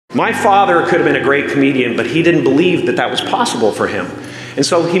My father could have been a great comedian, but he didn't believe that that was possible for him. And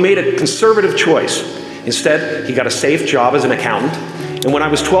so he made a conservative choice. Instead, he got a safe job as an accountant. And when I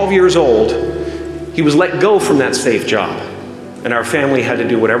was 12 years old, he was let go from that safe job. And our family had to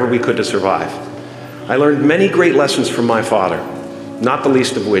do whatever we could to survive. I learned many great lessons from my father, not the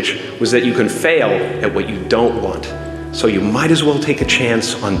least of which was that you can fail at what you don't want. So you might as well take a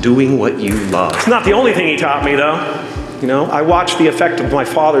chance on doing what you love. It's not the only thing he taught me, though. You know, I watched the effect of my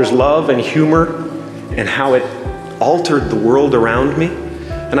father's love and humor and how it altered the world around me.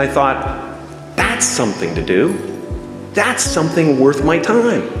 And I thought, that's something to do. That's something worth my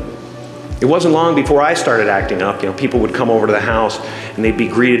time. It wasn't long before I started acting up. You know, people would come over to the house and they'd be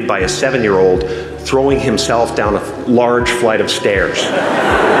greeted by a 7-year-old throwing himself down a large flight of stairs.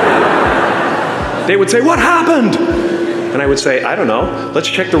 They would say, "What happened?" And I would say, "I don't know, let's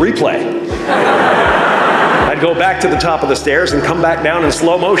check the replay." I'd go back to the top of the stairs and come back down in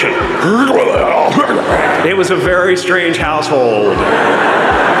slow motion. It was a very strange household.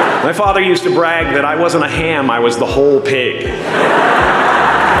 My father used to brag that I wasn't a ham, I was the whole pig.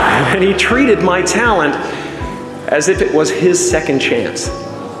 And he treated my talent as if it was his second chance.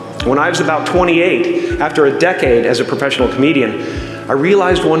 When I was about 28, after a decade as a professional comedian, I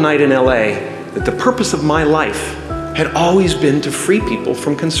realized one night in LA that the purpose of my life had always been to free people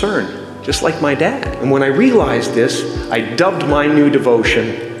from concern, just like my dad. And when I realized this, I dubbed my new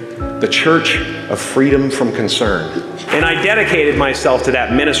devotion the Church of Freedom from Concern. And I dedicated myself to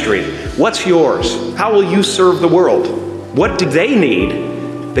that ministry. What's yours? How will you serve the world? What do they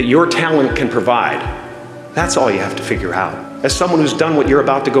need that your talent can provide? That's all you have to figure out. As someone who's done what you're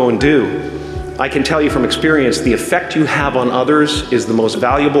about to go and do, I can tell you from experience, the effect you have on others is the most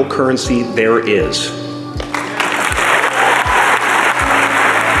valuable currency there is.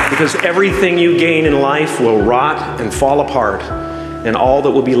 Because everything you gain in life will rot and fall apart, and all that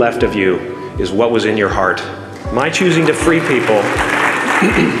will be left of you is what was in your heart. My choosing to free people,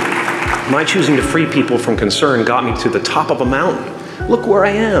 from concern got me to the top of a mountain. Look where I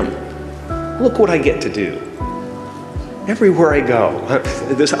am. Look what I get to do. Everywhere I go.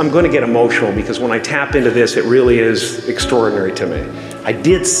 I'm going to get emotional because when I tap into this, it really is extraordinary to me. I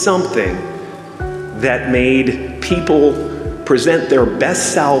did something that made people present their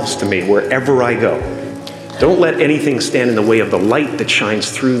best selves to me wherever I go. Don't let anything stand in the way of the light that shines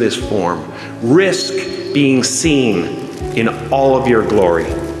through this form. Risk being seen in all of your glory.